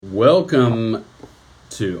Welcome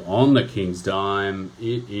to On the King's Dime.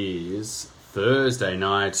 It is Thursday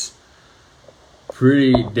night.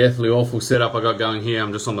 Pretty deathly awful setup I got going here.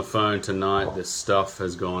 I'm just on the phone tonight. This stuff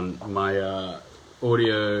has gone. My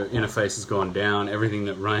audio interface has gone down. Everything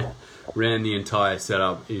that ran the entire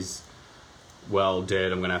setup is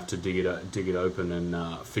dead. I'm going to have to dig it open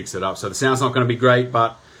and fix it up. So the sound's not going to be great,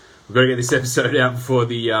 but we've got to get this episode out before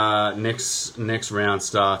the next round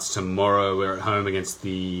starts tomorrow. We're at home against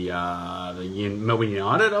the Melbourne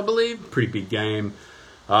United, I believe. Pretty big game.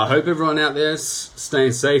 I hope everyone out there is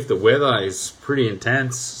staying safe. The weather is pretty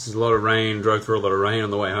intense. There's a lot of rain. Drove through a lot of rain on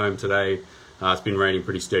the way home today. It's been raining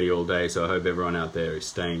pretty steady all day, so I hope everyone out there is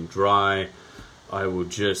staying dry. I will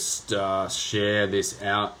just share this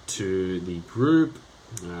out to the group.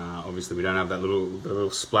 Obviously, we don't have that little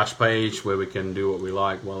splash page where we can do what we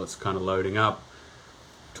like while it's kind of loading up.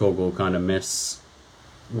 Talk all kind of mess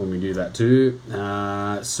when we do that too.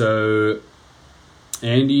 So,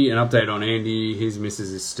 Andy, an update on Andy. His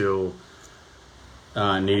missus is still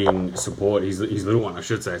needing support. His little one, I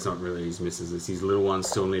should say, it's not really his missus. It's his little one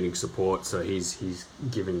still needing support. So he's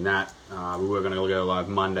giving that. We were going to go live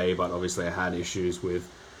Monday, but obviously I had issues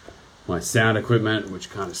with my sound equipment, which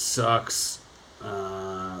kind of sucks.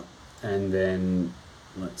 And then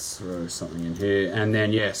let's throw something in here. And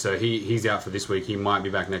then, so he's out for this week. He might be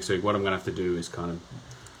back next week. What I'm going to have to do is kind of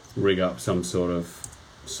rig up some sort of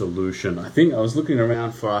solution. I think I was looking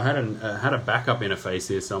around for, I had a backup interface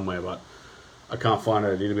here somewhere, but I can't find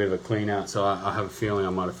it. I did a bit of a clean out, so I have a feeling I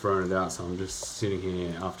might have thrown it out. So I'm just sitting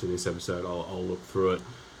here after this episode. I'll look through it.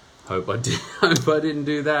 Hope I didn't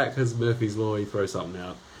do that, because Murphy's Law, you throw something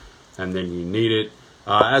out and then you need it.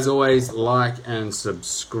 As always, like and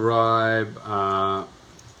subscribe.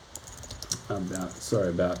 Sorry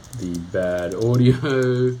about the bad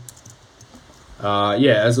audio.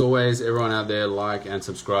 As always, everyone out there, like and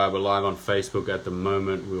subscribe. We're live on Facebook at the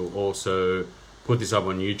moment. We'll also put this up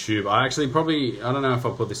on YouTube. I don't know if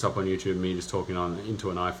I'll put this up on YouTube, me just talking into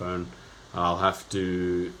an iPhone. I'll have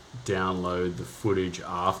to download the footage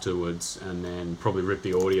afterwards and then probably rip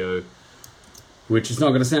the audio, which is not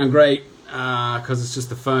going to sound great. Because it's just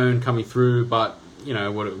the phone coming through, but what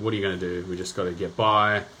are you going to do? We just got to get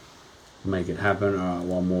by, make it happen. All right,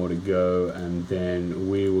 one more to go, and then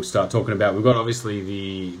we will start talking about. We've got obviously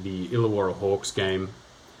the Illawarra Hawks game.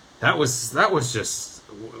 That was just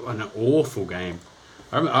an awful game.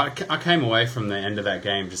 I came away from the end of that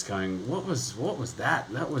game just going, what was that?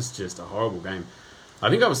 That was just a horrible game. I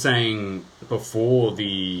think I was saying before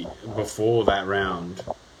that round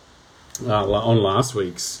on last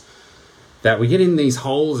week's, that we get in these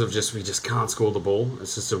holes of we just can't score the ball.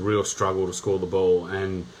 It's just a real struggle to score the ball.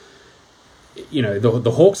 And,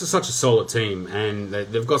 the Hawks are such a solid team, and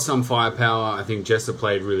they've got some firepower. I think Jessup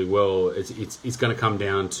played really well. It's going to come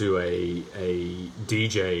down to a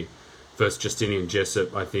DJ versus Justinian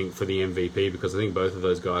Jessup, I think, for the MVP, because I think both of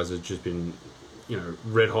those guys have just been,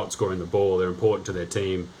 red hot scoring the ball. They're important to their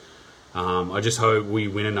team. I just hope we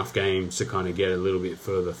win enough games to kind of get a little bit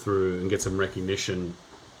further through and get some recognition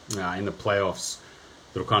in the playoffs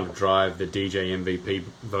that'll kind of drive the DJ MVP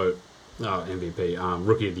vote,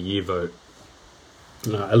 Rookie of the Year vote,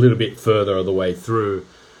 a little bit further the way through.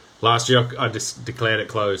 Last year I just declared it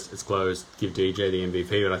closed. It's closed. Give DJ the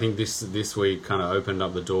MVP. But I think this week kind of opened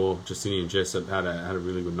up the door. Justinian Jessup had a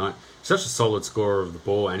really good night. He's such a solid scorer of the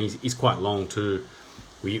ball, and he's quite long too.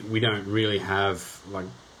 We don't really have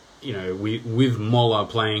with Moller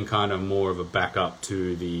playing kind of more of a backup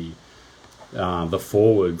to the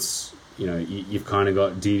forwards. You've kind of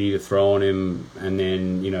got Didi to throw on him, and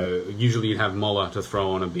then usually you'd have Moller to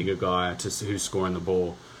throw on a bigger guy who's scoring the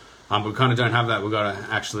ball. But we kind of don't have that. We've got to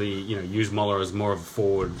actually use Moller as more of a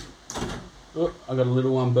forward. Oh, I got a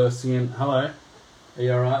little one bursting in. Hello, are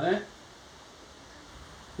you all right there?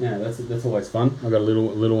 Yeah, that's always fun. I got a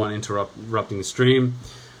little one interrupting the stream,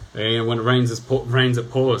 and when it rains it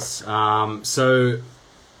pours. I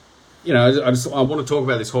want to talk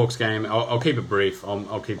about this Hawks game. I'll keep it brief.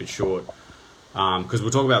 I'll keep it short, because we'll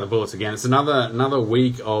talk about the Bullets again. It's another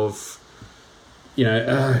week of,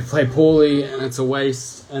 play poorly and it's a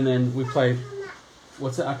waste. And then we play.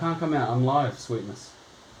 What's it? I can't come out. I'm live, sweetness.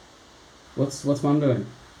 What's Mum doing?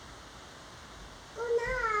 Good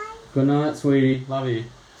night. Good night, sweetie. Love you.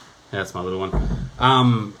 That's my little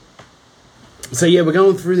one. So we're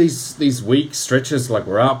going through these week stretches, like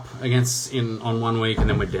we're up on 1 week and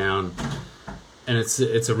then we're down, and it's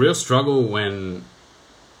a real struggle when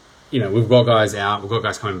we've got guys out, we've got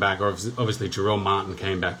guys coming back. Obviously, Jarrell Martin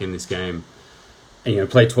came back in this game, and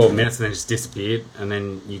played 12 minutes and then just disappeared. And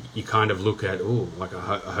then you kind of look at,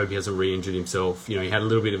 I hope he hasn't re-injured himself. He had a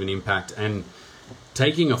little bit of an impact, and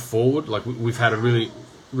taking a forward, like we've had a really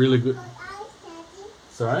good... Got eyes, Daddy.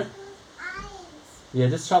 Sorry? Got eyes. Yeah,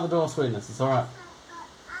 just shut the door, sweetness. It's all right.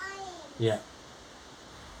 Got eyes. Yeah.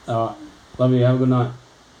 All right. Love you. Have a good night.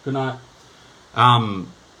 Good night. Water.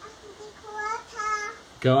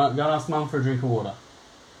 Go ask Mum for a drink of water.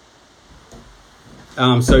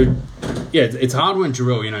 So, yeah, it's hard when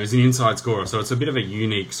Jarrell, is an inside scorer, so it's a bit of a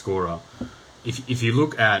unique scorer. If you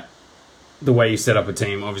look at the way you set up a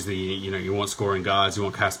team, obviously, you want scoring guards, you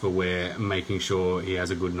want Casper Ware making sure he has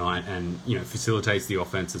a good night and, facilitates the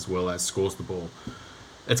offense as well as scores the ball.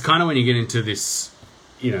 It's kind of when you get into this,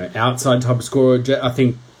 outside type of scorer. I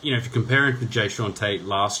think, if you compare him to Jay Sean Tate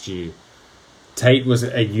last year, Tate was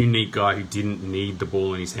a unique guy who didn't need the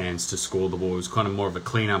ball in his hands to score the ball. He was kind of more of a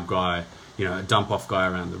clean-up guy, a dump-off guy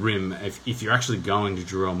around the rim. If you're actually going to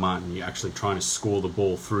Jarrell Martin, you're actually trying to score the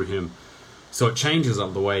ball through him. So it changes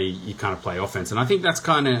up the way you kind of play offense. And I think that's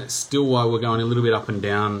kind of still why we're going a little bit up and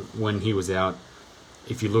down when he was out.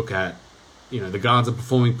 If you look at, the guards are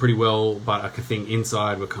performing pretty well, but I think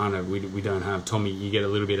inside we don't have Tommy. You get a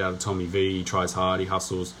little bit out of Tommy V. He tries hard, he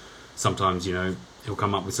hustles. Sometimes, he'll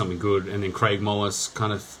come up with something good. And then Craig Mollis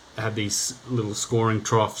kind of had these little scoring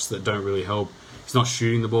troughs that don't really help. He's not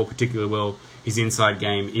shooting the ball particularly well. His inside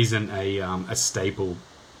game isn't a staple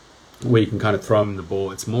where you can kind of throw him the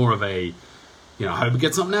ball. It's more of a, hope we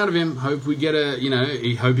get something out of him. Hope we get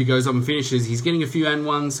hope he goes up and finishes. He's getting a few and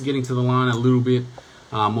ones, getting to the line a little bit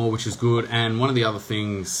more, which is good. And one of the other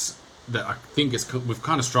things that I think we've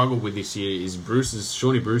kind of struggled with this year is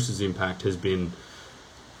Shawnee Bruce's impact has been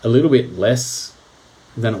a little bit less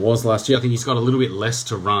than it was last year. I think he's got a little bit less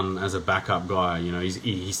to run as a backup guy.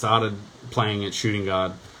 He started playing at shooting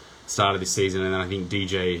guard start of this season, and then I think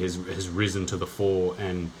DJ has risen to the fore,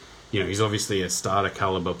 and he's obviously a starter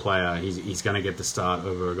caliber player. He's going to get the start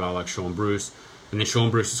over a guy like Sean Bruce, and then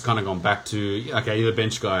Sean Bruce has kind of gone back to, okay, you're the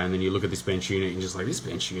bench guy, and then you look at this bench unit and just like, this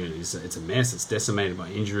bench unit it's a mess. It's decimated by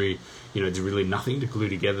injury. There's really nothing to glue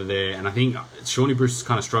together there, and I think Shawnee Bruce is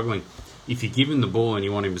kind of struggling. If you give him the ball and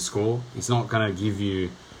you want him to score, he's not going to give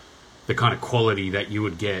you the kind of quality that you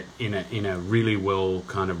would get in a really well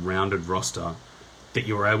kind of rounded roster that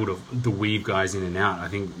you're able to weave guys in and out. I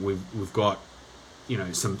think we've got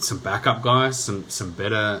some backup guys, some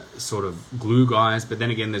better sort of glue guys, but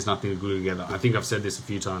then again, there's nothing to glue together. I think I've said this a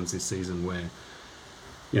few times this season where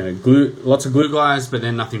lots of glue guys, but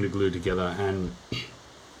then nothing to glue together. And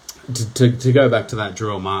to go back to that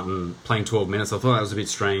Jarrell Martin playing 12 minutes, I thought that was a bit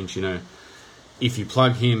strange. If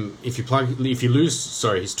you lose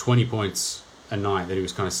his 20 points a night that he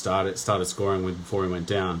was kind of started scoring with before he went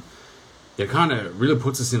down, it kind of really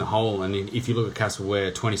puts us in a hole. And if you look at Casper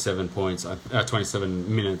Ware, 27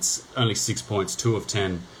 minutes, only 6 points, 2 of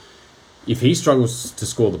 10. If he struggles to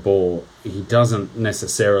score the ball, he doesn't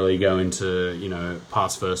necessarily go into,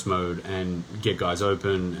 pass first mode and get guys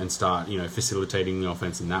open and start, facilitating the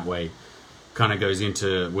offense in that way. Kind of goes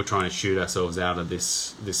into, we're trying to shoot ourselves out of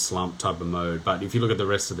this slump type of mode. But if you look at the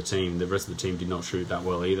rest of the team did not shoot that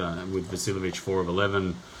well either. With Vasiljevic 4 of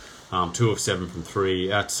 11, 2 of 7 from 3,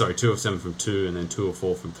 2 of 7 from 2, and then 2 of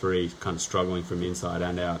 4 from 3, kind of struggling from inside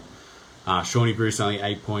and out. Shawnee Bruce only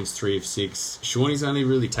 8 points, 3 of 6. Shawnee's only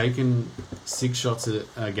really taken 6 shots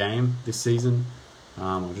a game this season.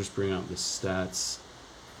 I'll just bring up the stats.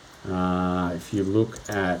 If you look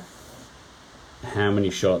at how many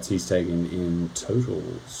shots he's taken in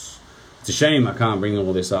totals, it's a shame I can't bring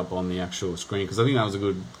all this up on the actual screen, because I think that was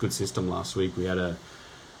a good system last week. We could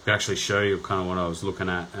actually show you kind of what I was looking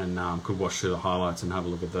at, and could watch through the highlights and have a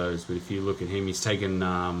look at those. But if you look at him, he's taken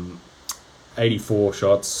 84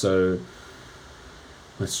 shots, so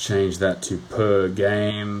let's change that to per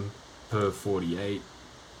game, per 48.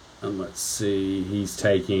 And let's see, he's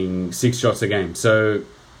taking 6 shots a game,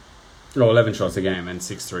 11 shots a game and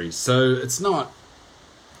 6 threes. So it's not,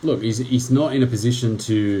 look, he's not in a position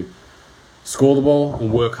to score the ball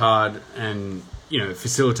and work hard and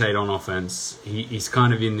facilitate on offense. He's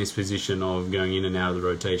kind of in this position of going in and out of the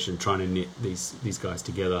rotation, trying to knit these guys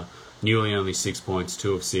together. Newley only 6 points,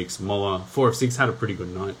 2 of 6. Moller 4 of 6, had a pretty good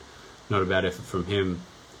night. Not a bad effort from him,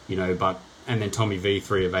 and then Tommy V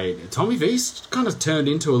 3 of 8. Tommy V's kind of turned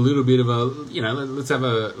into a little bit of a,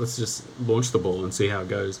 let's just launch the ball and see how it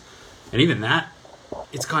goes. And even that,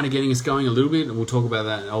 it's kind of getting us going a little bit, and we'll talk about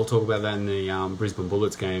that. I'll talk about that in the Brisbane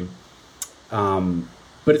Bullets game.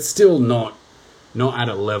 But it's still not at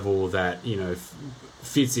a level that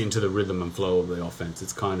fits into the rhythm and flow of the offense.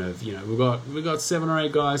 It's kind of we've got 7 or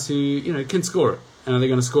 8 guys who can score it, and are they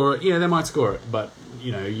going to score it? Yeah, they might score it, but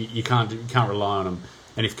you can't rely on them.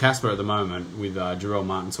 And if Casper at the moment with Jarrell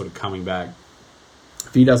Martin sort of coming back,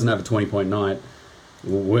 if he doesn't have a 20-point night,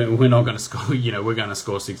 we're not going to score. We're going to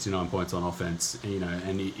score 69 points on offense.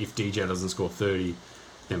 And if DJ doesn't score 30,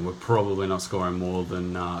 then we're probably not scoring more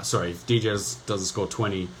than. If DJ doesn't score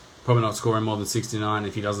 20, probably not scoring more than 69.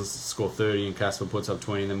 If he doesn't score 30 and Casper puts up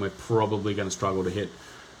 20, then we're probably going to struggle to hit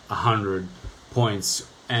 100 points.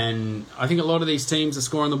 And I think a lot of these teams are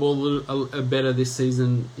scoring the ball a little better this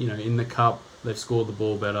season. In the cup, they've scored the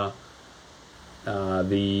ball better.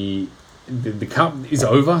 The cup is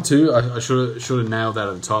over too. I should have nailed that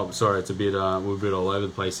at the top. Sorry, it's we're a bit all over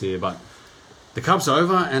the place here, but the cup's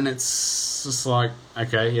over, and it's just like,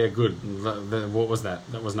 okay, yeah, good. What was that?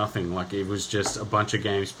 That was nothing. Like, it was just a bunch of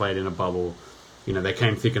games played in a bubble. They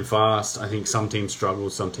came thick and fast. I think some teams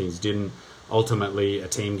struggled, some teams didn't. Ultimately, a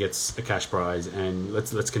team gets a cash prize, and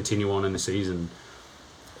let's continue on in the season.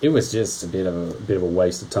 It was just a bit of a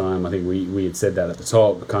waste of time. I think we had said that at the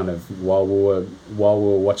top, kind of while we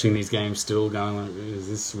were watching these games, still going like, is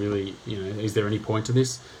this really, is there any point to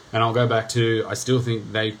this? And I'll go back to, I still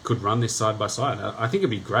think they could run this side by side. I think it'd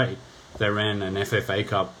be great if they ran an FFA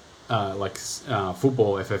Cup,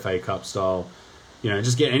 football FFA Cup style.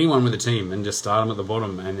 Just get anyone with a team and just start them at the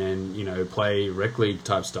bottom, and then play rec league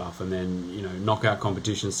type stuff, and then knockout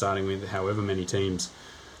competitions starting with however many teams.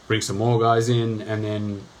 Bring some more guys in, and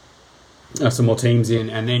then some more teams in,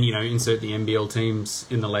 and then insert the NBL teams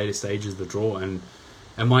in the later stages of the draw, and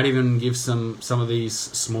might even give some of these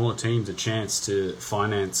smaller teams a chance to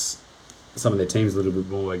finance some of their teams a little bit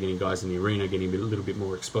more by getting guys in the arena, getting a little bit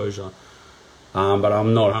more exposure. But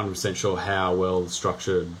I'm not 100% sure how well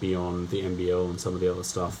structured beyond the NBL and some of the other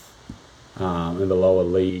stuff in the lower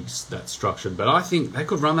leagues that's structured. But I think they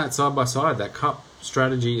could run that side by side. That cup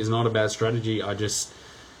strategy is not a bad strategy. I just,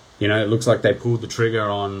 it looks like they pulled the trigger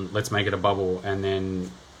on let's make it a bubble, and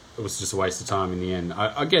then it was just a waste of time in the end.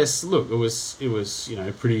 I guess, look, it was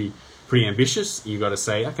pretty ambitious. You got to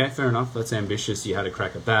say, okay, fair enough, that's ambitious. You had a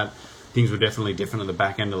crack at that. Things were definitely different at the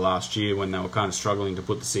back end of last year when they were kind of struggling to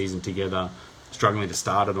put the season together, struggling to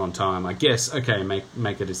start it on time. I guess, okay,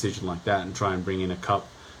 make a decision like that and try and bring in a cup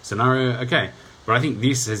scenario. Okay, but I think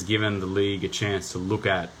this has given the league a chance to look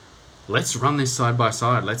at, let's run this side by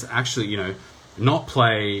side. Let's actually, not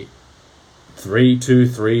play 3, 2,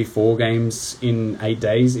 3, 4 games in 8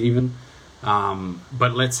 days even.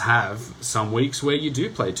 But let's have some weeks where you do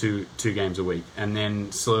play two games a week, and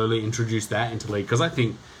then slowly introduce that into league. Because I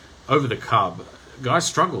think over the cup, guys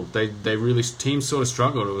struggled. They really, teams sort of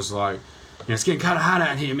struggled. It was like, it's getting kind of hard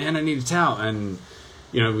out here, man. I need a towel. And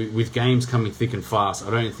with games coming thick and fast, I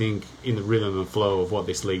don't think in the rhythm and flow of what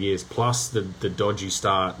this league is, plus the dodgy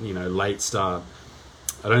start, late start,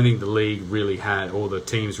 I don't think the league really had, or the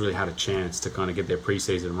teams really had a chance to kind of get their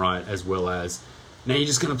preseason right, as well as, now you're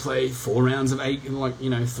just going to play 4 rounds of 8,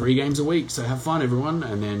 3 games a week. So have fun, everyone.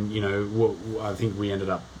 And then, I think we ended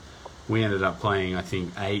up playing,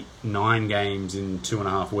 8, 9 games in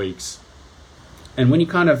 2.5 weeks. And when you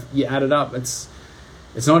add it up, it's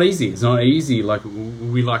not easy. It's not easy. Like,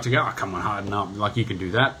 we like to go, come on, harden up. Like, you can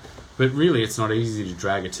do that. But really, it's not easy to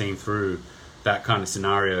drag a team through that kind of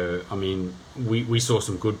scenario. I mean, we saw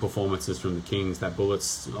some good performances from the Kings. That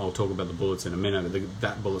Bullets, I'll talk about the Bullets in a minute, but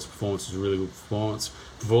that Bullets performance was a really good performance.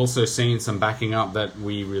 We've also seen some backing up that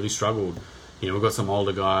we really struggled. We've got some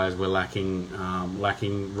older guys. We're lacking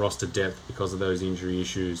roster depth because of those injury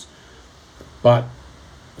issues. But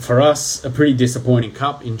for us, a pretty disappointing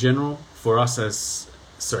cup in general. For us as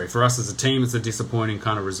a team, it's a disappointing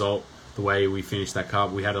kind of result. The way we finished that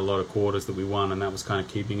cup, we had a lot of quarters that we won, and that was kind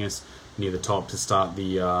of keeping us near the top to start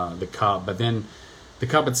the cup. But then the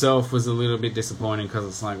cup itself was a little bit disappointing because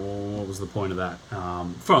it's like, well, what was the point of that?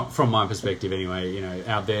 From my perspective, anyway.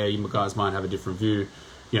 Out there, you guys might have a different view.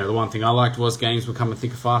 The one thing I liked was games were coming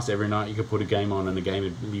thick and fast. Every night you could put a game on, and the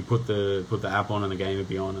game you put the app on, and the game would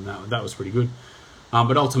be on, and that was pretty good.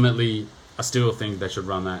 But ultimately, I still think they should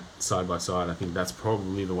run that side by side. I think that's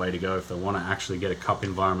probably the way to go if they want to actually get a cup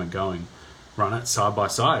environment going. Run it side by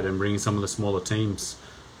side and bring in some of the smaller teams,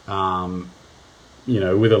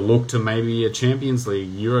 with a look to maybe a Champions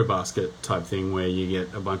League, Eurobasket type thing where you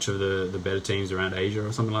get a bunch of the better teams around Asia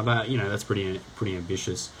or something like that. That's pretty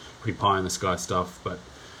ambitious, pretty pie in the sky stuff. But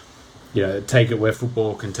take it where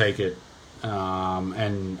football can take it.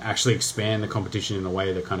 And actually expand the competition in a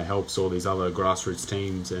way that kind of helps all these other grassroots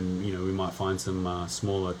teams, and we might find some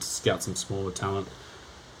smaller talent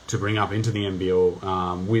to bring up into the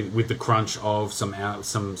NBL with the crunch of some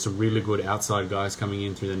really good outside guys coming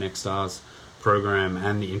in through the Next Stars program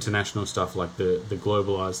and the international stuff, like the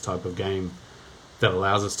globalized type of game that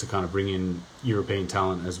allows us to kind of bring in European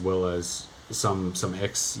talent as well as some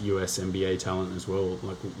ex-US NBA talent as well,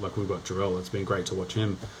 like we've got Jarrell. It's been great to watch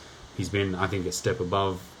him. He's been, I think, a step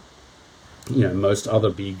above most other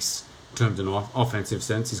bigs in terms of an offensive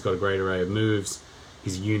sense. He's got a great array of moves.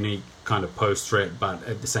 He's a unique kind of post threat, but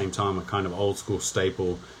at the same time a kind of old school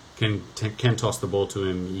staple. Can toss the ball to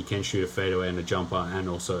him. He can shoot a fadeaway and a jumper, and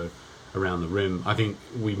also around the rim. I think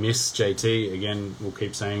we miss JT again. We'll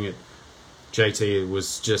keep saying it. JT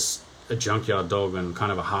was just a junkyard dog and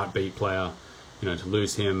kind of a heartbeat player. To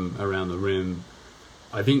lose him around the rim,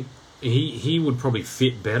 I think he would probably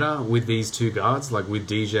fit better with these two guards, like with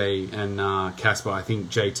DJ and Casper. I think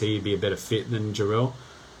JT would be a better fit than Jarrell.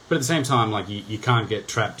 But at the same time, like you can't get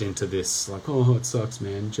trapped into this, like, oh, it sucks,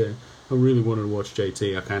 man. I really wanted to watch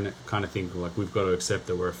JT. I kind of think like we've got to accept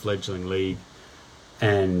that we're a fledgling league,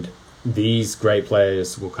 and these great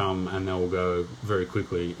players will come and they will go very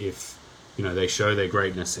quickly if they show their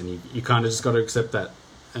greatness, and you kind of just got to accept that.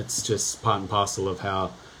 It's just part and parcel of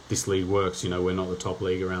how this league works. We're not the top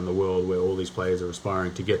league around the world where all these players are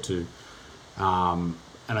aspiring to get to. And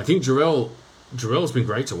I think Jarrell's been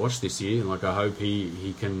great to watch this year, and like I hope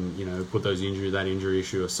he can put that injury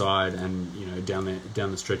issue aside, and down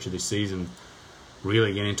the stretch of this season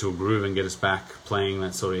really get into a groove and get us back playing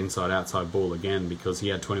that sort of inside outside ball again, because he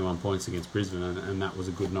had 21 points against Brisbane, and that was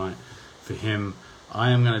a good night for him.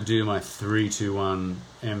 I am going to do my 3-2-1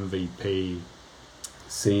 MVP.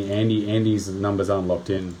 See, Andy's numbers aren't locked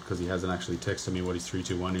in because he hasn't actually texted me what his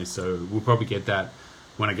 3-2-1 is, so we'll probably get that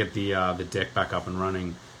when I get the deck back up and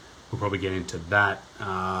running. We'll probably get into that.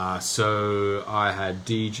 So I had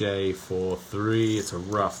DJ for 3. It's a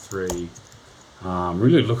rough 3.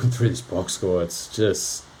 Really looking through this box score, it's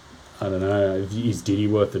just, I don't know, is Diddy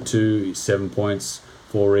worth the 2? 7 points,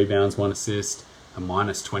 4 rebounds, 1 assist, a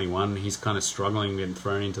minus 21. He's kind of struggling getting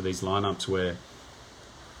thrown into these lineups where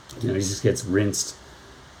he just gets rinsed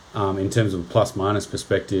in terms of a plus-minus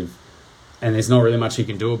perspective. And there's not really much he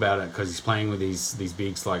can do about it because he's playing with these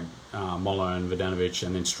bigs like Molo and Vodanovic,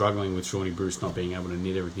 and then struggling with Shawnee Bruce not being able to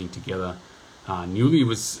knit everything together. Newley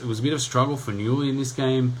was a bit of a struggle for Newley in this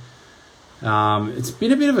game. It's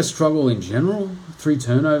been a bit of a struggle in general. 3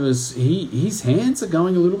 turnovers. His hands are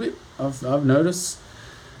going a little bit. I've noticed.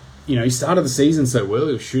 He started the season so well.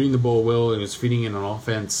 He was shooting the ball well. He was fitting in on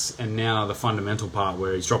offense, and now the fundamental part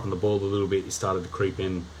where he's dropping the ball a little bit, he started to creep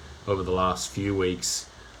in over the last few weeks.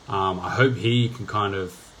 I hope he can kind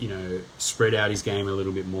of, spread out his game a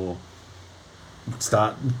little bit more.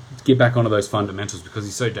 Get back onto those fundamentals, because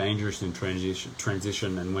he's so dangerous in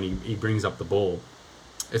transition, and when he brings up the ball,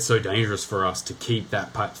 it's so dangerous for us to keep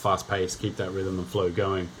that fast pace, keep that rhythm and flow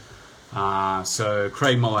going. So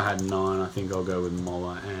Craig Moller had 9. I think I'll go with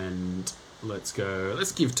Moller, and let's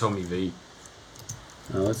give Tommy V.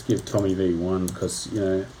 Let's give Tommy V 1, because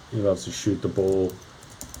he loves to shoot the ball.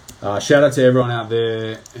 Shout out to everyone out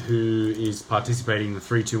there who is participating in the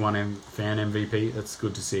 3-2-1 fan MVP. That's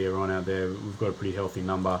good to see everyone out there. We've got a pretty healthy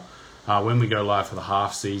number. When we go live for the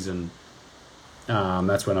half season,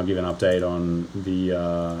 that's when I'll give an update on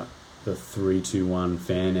the 3-2-1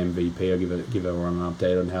 fan MVP. I'll give everyone an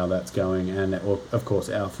update on how that's going, and of course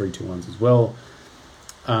our 3-2-1s as well.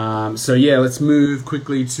 So yeah, let's move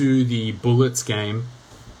quickly to the Bullets game.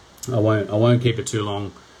 I won't keep it too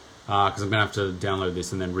long, because I'm going to have to download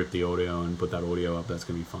this and then rip the audio and put that audio up. That's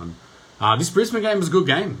going to be fun. This Brisbane game was a good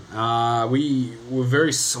game. We were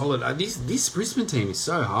very solid. This Brisbane team is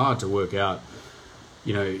so hard to work out.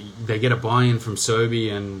 They get a buy-in from Sobey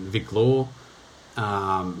and Vic Law.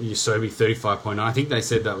 Sobey 35.9. I think they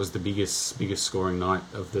said that was the biggest scoring night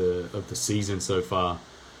of the season so far.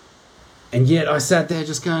 And yet I sat there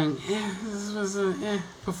just going, this was a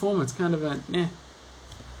performance, kind of a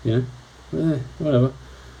whatever.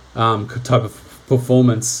 Type of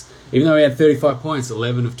performance. Even though we had 35 points,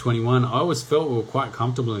 11 of 21, I always felt we were quite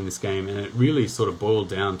comfortable in this game, and it really sort of boiled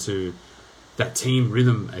down to that team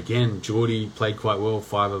rhythm. Again, Geordie played quite well,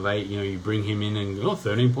 5 of 8. You bring him in and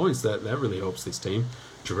 13 points. That really helps this team.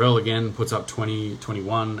 Jarrell again puts up 20,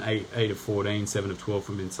 21, 8 of 14, 7 of 12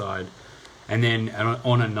 from inside. And then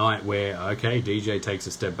on a night where, DJ takes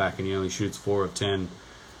a step back and he only shoots 4 of 10,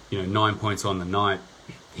 9 points on the night,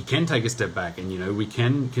 he can take a step back, and we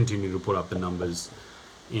can continue to put up the numbers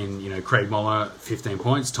in Craig Moller 15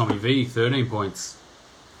 points, Tommy V 13 points.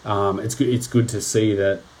 It's good to see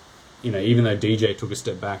that even though DJ took a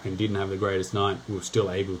step back and didn't have the greatest night, we were still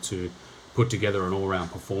able to put together an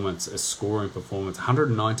all-round performance, a scoring performance.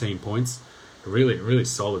 119 points, really really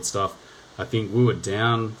solid stuff. I think we were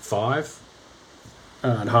down 5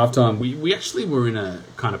 at halftime. We actually were in a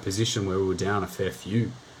kind of position where we were down a fair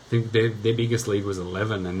few. I think their biggest lead was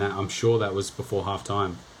 11, and I'm sure that was before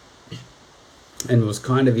halftime. And it was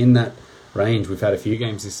kind of in that range. We've had a few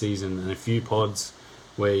games this season and a few pods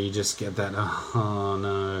where you just get that, oh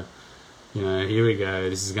no, You know, here we go.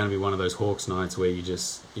 This is going to be one of those Hawks nights where you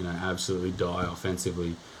just, you know, absolutely die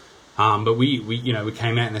offensively. But we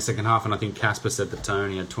came out in the second half, and I think Casper set the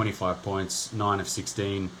tone. He had 25 points, 9 of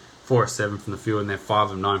 16, 4 of 7 from the field, and then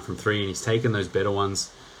 5 of 9 from 3. And he's taken those better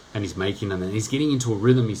ones, and he's making them. And he's getting into a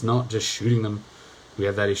rhythm. He's not just shooting them. We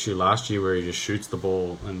had that issue last year where he just shoots the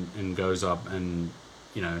ball and goes up, and,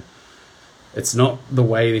 you know, it's not the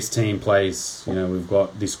way this team plays. You know, we've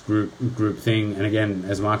got this group thing, and again,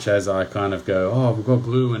 as much as I kind of go, oh, we've got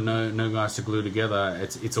glue and no guys to glue together,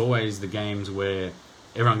 it's always the games where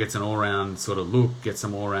everyone gets an all-round sort of look, gets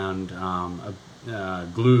some all-round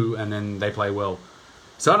glue, and then they play well.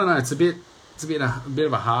 So I don't know. It's a bit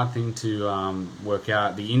of a hard thing to work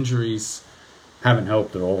out. The injuries haven't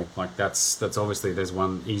helped at all. Like that's obviously there's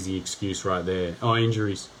one easy excuse right there. Oh,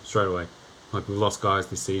 injuries straight away. Like, we've lost guys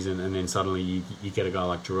this season, and then suddenly you get a guy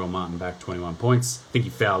like Jarrell Martin back 21 points. I think he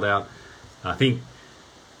fouled out. I think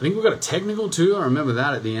we got a technical too. I remember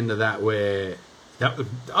that at the end of that where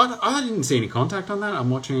I didn't see any contact on that. I'm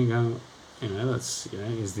watching and going, you know, that's, you know,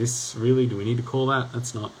 is this really? Do we need to call that?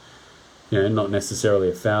 That's not, you know, not necessarily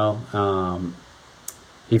a foul.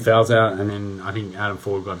 He fouls out, and then I think Adam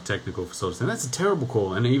Ford got a technical for sort of saying that's a terrible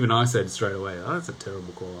call. And even I said straight away, oh, that's a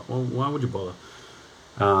terrible call. Well, why would you bother?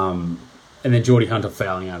 And then Geordie Hunter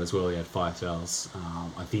fouling out as well. He had 5 fouls.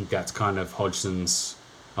 I think that's kind of Hodgson's.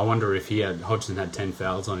 I wonder if Hodgson had 10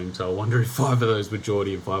 fouls on him. So I wonder if 5 of those were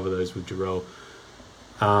Geordie and 5 of those were Jarrell.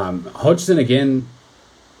 Hodgson again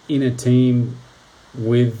in a team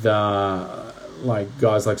with like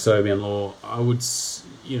guys like Sobey and Law. I would,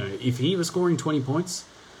 you know, if he was scoring 20 points,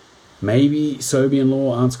 maybe Sobey and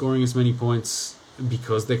Law aren't scoring as many points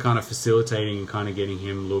because they're kind of facilitating and kind of getting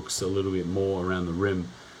him looks a little bit more around the rim.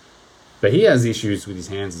 But he has issues with his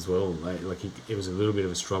hands as well. It was a little bit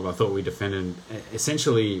of a struggle. I thought we defended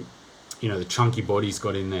essentially, you know, the chunky bodies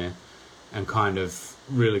got in there and kind of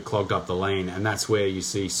really clogged up the lane, and that's where you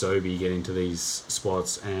see Sobey get into these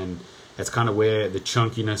spots, and that's kind of where the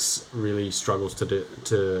chunkiness really struggles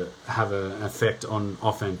to have an effect on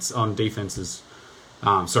offense, on defenses.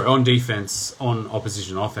 On defense, on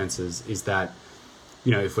opposition offenses, is that,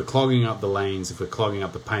 you know, if we're clogging up the lanes, if we're clogging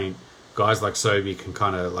up the paint, guys like Sobey can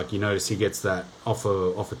kind of, like, you notice he gets that off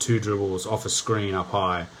of 2 dribbles, off a screen up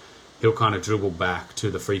high, he'll kind of dribble back to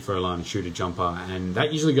the free throw line and shoot a jumper, and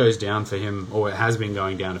that usually goes down for him, or it has been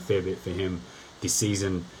going down a fair bit for him this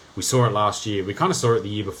season. We saw it last year. We kind of saw it the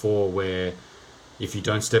year before, where if you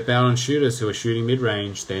don't step out on shooters who are shooting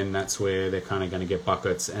mid-range, then that's where they're kind of going to get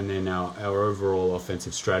buckets, and then our overall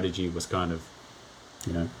offensive strategy was kind of,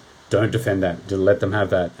 you know, don't defend that, to let them have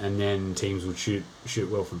that, and then teams would shoot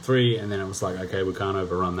well from 3, and then it was like, okay, we can't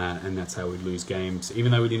overrun that, and that's how we'd lose games,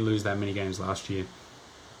 even though we didn't lose that many games last year.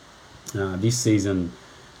 This season,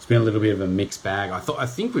 it's been a little bit of a mixed bag. I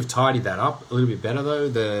think we've tidied that up a little bit better though.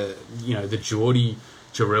 The Geordie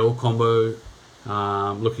Jarrell combo.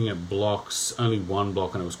 Looking at blocks, only 1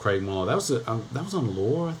 block, and it was Craig Moore. That was on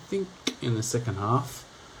Law, I think, in the second half.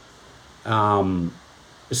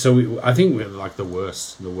 So I think we're like the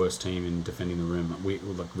worst team in defending the rim.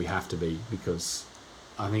 We have to be, because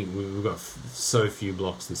I think we've got so few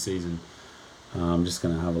blocks this season. I'm just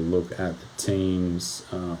going to have a look at the teams,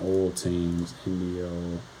 all teams,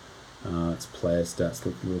 NBL. It's player stats.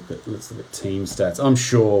 Let's look at team stats. I'm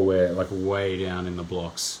sure we're like way down in the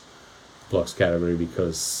blocks category,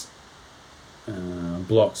 because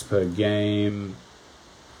blocks per game.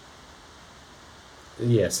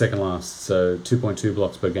 Yeah, second last, so 2.2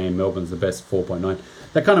 blocks per game. Melbourne's the best, 4.9.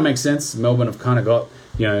 That kind of makes sense. Melbourne have kind of got,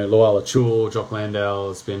 you know, Loala Chul, Jock Landale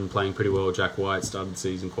has been playing pretty well. Jack White started the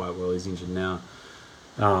season quite well. He's injured now.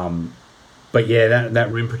 But yeah,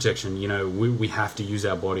 that rim protection, you know, we have to use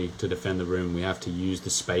our body to defend the rim. We have to use the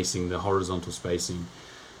spacing, the horizontal spacing.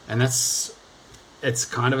 And it's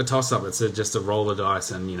kind of a toss-up. It's just a roll of dice,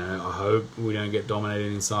 and, you know, I hope we don't get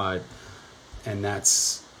dominated inside. And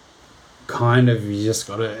that's kind of, you just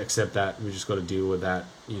got to accept that. We just got to deal with that.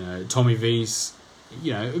 You know, Tommy V's,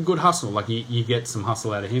 you know, a good hustle. Like, you get some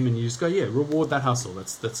hustle out of him, and you just go, yeah, reward that hustle.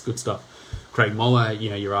 That's good stuff. Craig Moller, you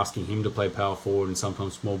know, you're asking him to play power forward and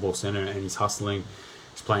sometimes small ball center, and he's hustling.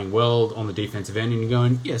 He's playing well on the defensive end, and you're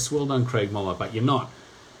going, yes, well done, Craig Moller. But you're not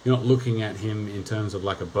looking at him in terms of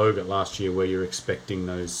like a Bogut last year, where you're expecting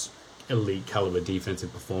those elite caliber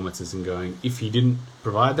defensive performances and going, if he didn't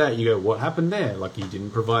provide that, you go, what happened there? Like, he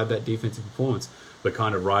didn't provide that defensive performance. We're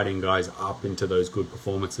kind of riding guys up into those good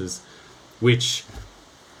performances, which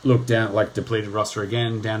look down, like depleted roster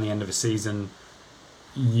again, down the end of a season.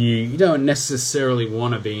 You don't necessarily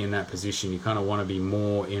want to be in that position. You kind of want to be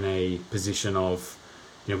more in a position of,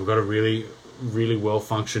 you know, we've got to really really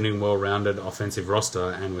well-functioning, well-rounded offensive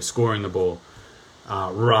roster, and we're scoring the ball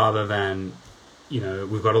rather than,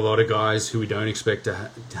 we've got a lot of guys who we don't expect to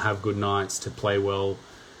have good nights, to play well,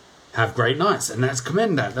 have great nights, and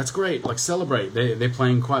commend that. That's great. Like, celebrate. They're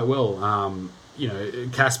playing quite well.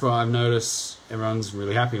 Casper, I've noticed everyone's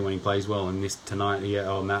really happy when he plays well. And that night, he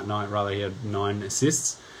had 9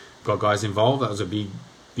 assists. Got guys involved. That was a big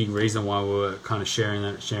reason why we were kind of sharing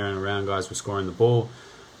around. Guys were scoring the ball.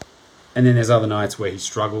 And then there's other nights where he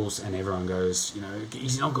struggles, and everyone goes,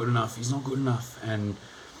 he's not good enough. He's not good enough. And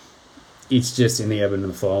it's just in the ebb and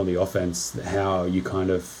the flow of the offense, how you kind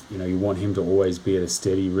of, you want him to always be at a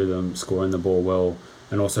steady rhythm, scoring the ball well,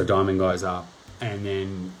 and also diming guys up. And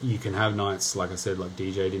then you can have nights, like I said, like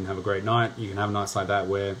DJ didn't have a great night. You can have nights like that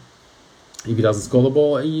where if he doesn't score the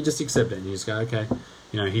ball, you just accept it. And you just go, okay,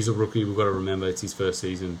 he's a rookie. We've got to remember it's his first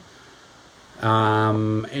season.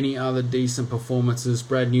 Any other decent performances?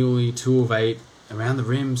 Brad Newley, 2 of 8. Around the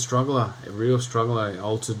rim, struggler. A real struggler.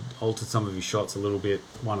 Altered some of his shots a little bit.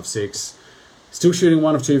 1 of 6. Still shooting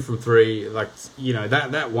 1 of 2 from 3. Like,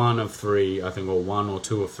 that 1 of 3, I think, or 1 or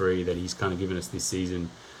 2 of 3 that he's kind of given us this season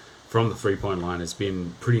from the 3-point line has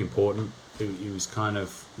been pretty important. He was kind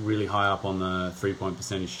of really high up on the 3-point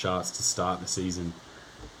percentage charts to start the season.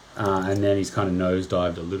 And then he's kind of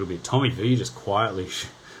nosedived a little bit. Tommy V just quietly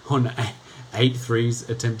on 8 threes,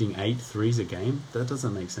 attempting 8 threes a game. That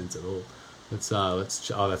doesn't make sense at all. That's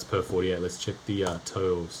per 48. Let's check the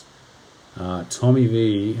totals. Tommy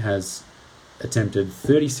V has attempted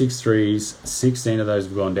 36 threes, 16 of those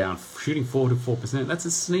have gone down, shooting 44%. That's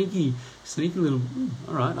a sneaky little.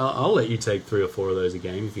 All right, I'll let you take 3 or 4 of those a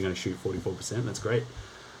game if you're going to shoot 44%. That's great.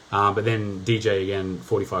 But then DJ again,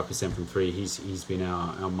 45% from 3. He's been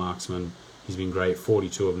our marksman. He's been great.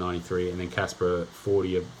 42 of 93, and then Casper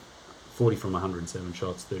 40 from 107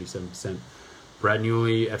 shots, 37%. Brad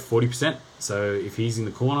Newley at 40%. So if he's in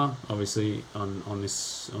the corner, obviously on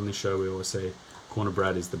this show we always say corner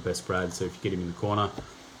Brad is the best Brad. So if you get him in the corner,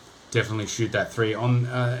 definitely shoot that 3. On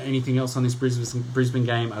anything else on this Brisbane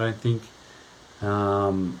game, I don't think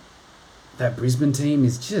that Brisbane team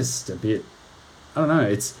is just a bit. I don't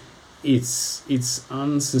know. It's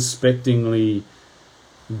unsuspectingly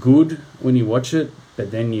good when you watch it,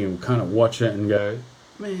 but then you kind of watch it and go,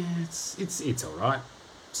 man, it's all right.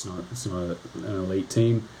 It's not an elite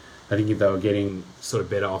team. I think if they were getting sort of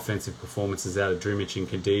better offensive performances out of Drimich and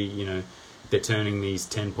Kadee, they're turning these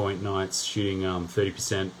 10-point nights, shooting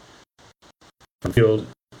 30% from field,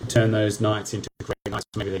 turn those nights into great nights.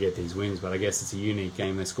 Maybe they get these wins, but I guess it's a unique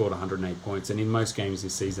game. They scored 108 points, and in most games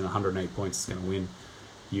this season, 108 points is going to win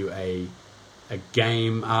you a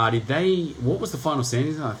game. What was the final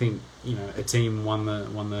standings? I think a team won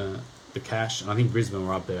the cash, and I think Brisbane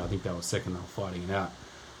were up there. I think they were second. They were fighting it out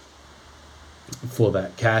for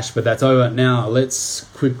that cash, but that's over now. Let's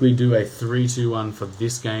quickly do a 3-2-1 for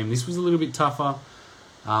this game. This was a little bit tougher.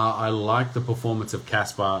 I like the performance of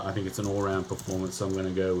Casper. I think it's an all-round performance, so I'm going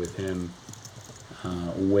to go with him.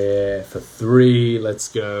 Where for 3, let's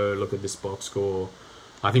go look at this box score.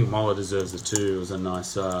 I think Moller deserves the 2. It was a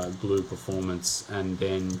nice glue performance. And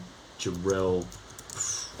then Jarrell.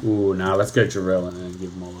 Let's go Jarrell and then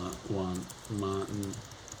give Moller 1. Martin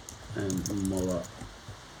and Moller.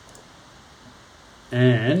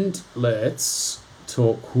 And let's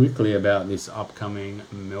talk quickly about this upcoming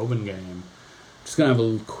Melbourne game. Just going to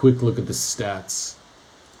have a quick look at the stats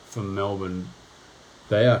for Melbourne.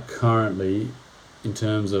 They are currently, in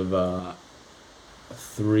terms of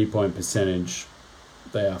 3-point percentage,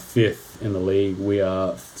 they are 5th in the league. We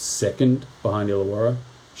are 2nd behind Illawarra,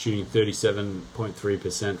 shooting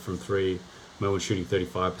 37.3% from 3. Melbourne shooting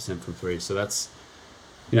 35% from 3. So that's,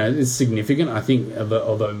 it's significant. I think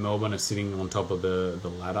although Melbourne are sitting on top of the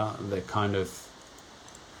ladder, they're kind of.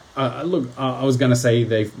 I was going to say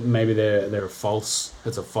they're a false.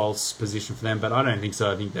 It's a false position for them, but I don't think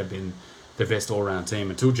so. I think they've been the best all-round team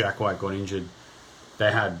until Jack White got injured.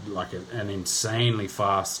 They had like an insanely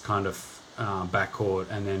fast kind of backcourt,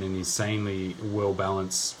 and then an insanely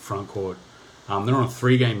well-balanced front court. They're on a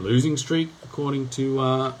 3-game losing streak, according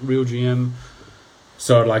to Real GM.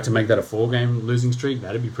 So I'd like to make that a 4-game losing streak.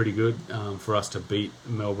 That'd be pretty good for us to beat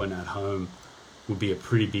Melbourne at home. Would be a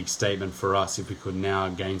pretty big statement for us if we could now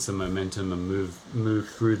gain some momentum and move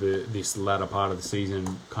through this latter part of the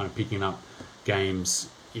season, kind of picking up games.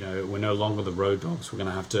 We're no longer the road dogs. We're going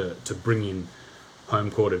to have to bring in home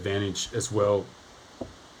court advantage as well.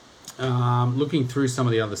 Looking through some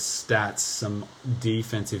of the other stats, some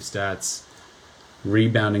defensive stats,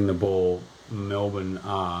 rebounding the ball, Melbourne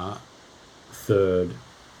are 3rd,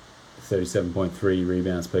 37.3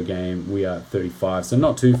 rebounds per game. We are 35, so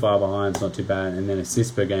not too far behind. It's not too bad. And then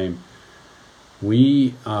assists per game,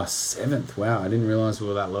 We are 7th. Wow, I didn't realize we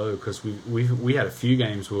were that low because we had a few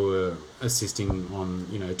games where we were assisting on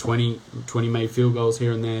 20 made field goals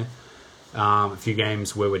here and there. A few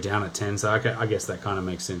games where we're down at 10, so I guess that kind of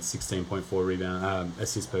makes sense. 16.4 rebound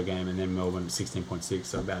assists per game, and then Melbourne 16.6,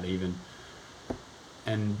 so about even.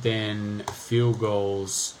 And then field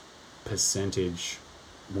goals percentage,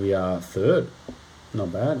 we are 3rd,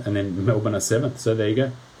 not bad. And then Melbourne are 7th, so there you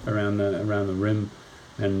go, around the rim,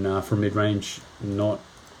 and from mid range, not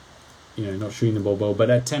shooting the ball well. But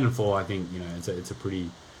at 10 and 4, I think it's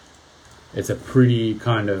a pretty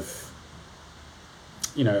kind of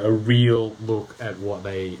a real look at what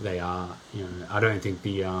they are. I don't think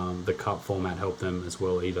the cup format helped them as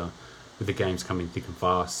well either, with the games coming thick and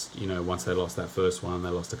fast. Once they lost that first one, they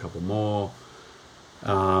lost a couple more.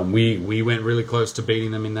 We went really close to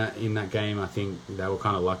beating them in that game. I think they were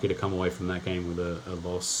kind of lucky to come away from that game with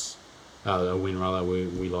a win rather.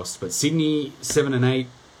 We lost, but Sydney 7 and 8.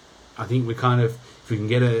 I think we kind of, if we can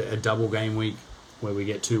get a double game week where we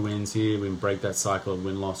get 2 wins here, we can break that cycle of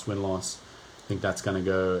win-loss. I think that's going to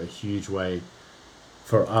go a huge way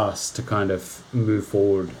for us to kind of move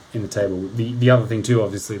forward in the table. The other thing too,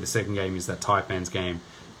 obviously, the second game is that Taipans game.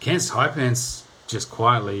 Cairns Taipans just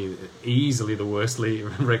quietly, easily the worst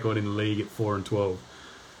record in the league at 4 and 12.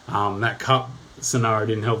 That cup scenario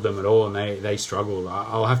didn't help them at all, and they struggled.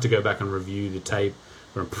 I'll have to go back and review the tape,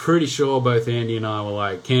 but I'm pretty sure both Andy and I were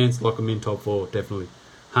like, Cairns, lock them in top 4, definitely.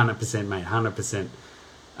 100%, mate, 100%.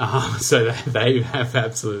 So they have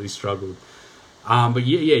absolutely struggled. But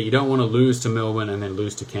yeah, you don't want to lose to Melbourne and then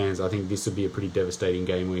lose to Cairns. I think this would be a pretty devastating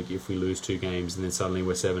game week if we lose 2 games and then suddenly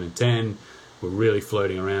we're 7 and 10. We're really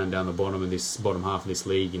floating around down the bottom half of this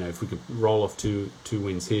league. If we could roll off two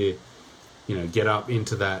wins here, get up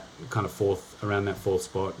into that kind of around that 4th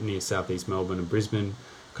spot near Southeast Melbourne and Brisbane,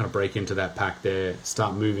 kind of break into that pack there,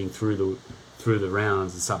 start moving through the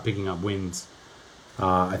rounds and start picking up wins.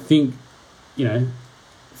 I think,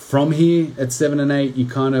 from here at 7 and 8, you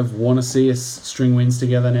kind of want to see us string wins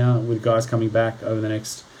together now with guys coming back over the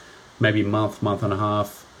next maybe month and a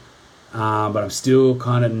half. But I'm still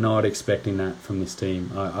kind of not expecting that from this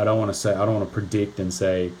team. I don't want to predict and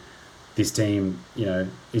say this team,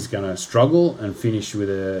 is going to struggle and finish with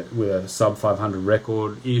a sub 500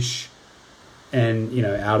 record ish, and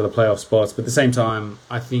out of the playoff spots. But at the same time,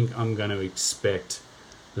 I think I'm going to expect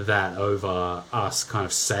that over us kind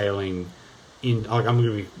of sailing in. Like, I'm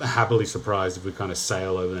going to be happily surprised if we kind of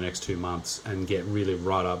sail over the next 2 months and get really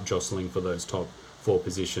right up jostling for those top 4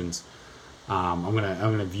 positions. I'm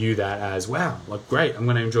gonna view that as, wow, like, great. I'm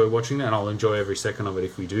gonna enjoy watching that, and I'll enjoy every second of it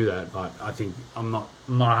if we do that. But I think I'm not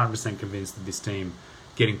 100% convinced that this team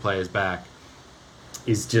getting players back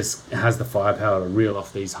has the firepower to reel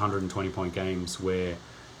off these 120-point games where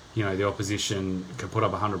the opposition can put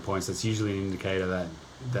up 100 points. That's usually an indicator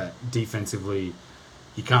that defensively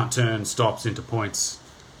you can't turn stops into points,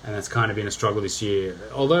 and that's kind of been a struggle this year.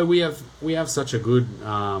 Although we have such a good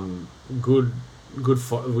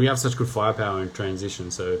we have such good firepower in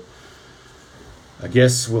transition, so I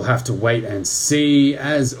guess we'll have to wait and see.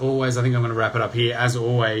 As always, I think I'm going to wrap it up here. As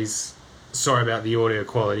always, sorry about the audio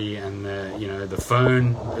quality and the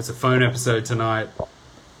phone. It's a phone episode tonight.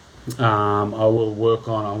 I will work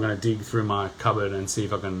on. I'm going to dig through my cupboard and see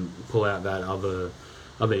if I can pull out that other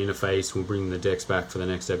interface. We'll bring the decks back for the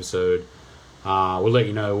next episode. We'll let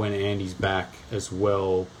you know when Andy's back as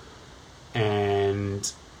well,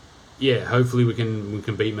 and yeah, hopefully we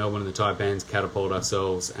can beat Melbourne in the Taipans, catapult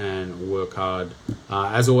ourselves, and work hard.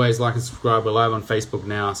 As always, like and subscribe. We're live on Facebook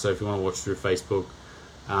now, so if you want to watch through Facebook,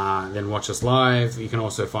 then watch us live. You can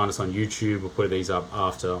also find us on YouTube. We'll put these up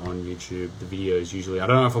after on YouTube, the videos usually. I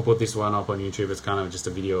don't know if I'll put this one up on YouTube. It's kind of just a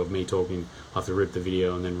video of me talking. I'll have to rip the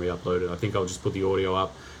video and then re-upload it. I think I'll just put the audio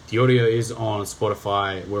up. The audio is on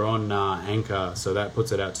Spotify. We're on Anchor, so that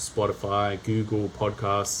puts it out to Spotify, Google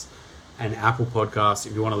Podcasts, and Apple Podcasts.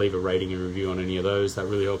 If you want to leave a rating and review on any of those, that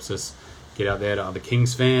really helps us get out there to other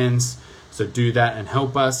Kings fans. So do that and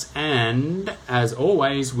help us. And as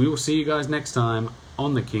always, we will see you guys next time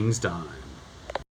on the Kings Dime.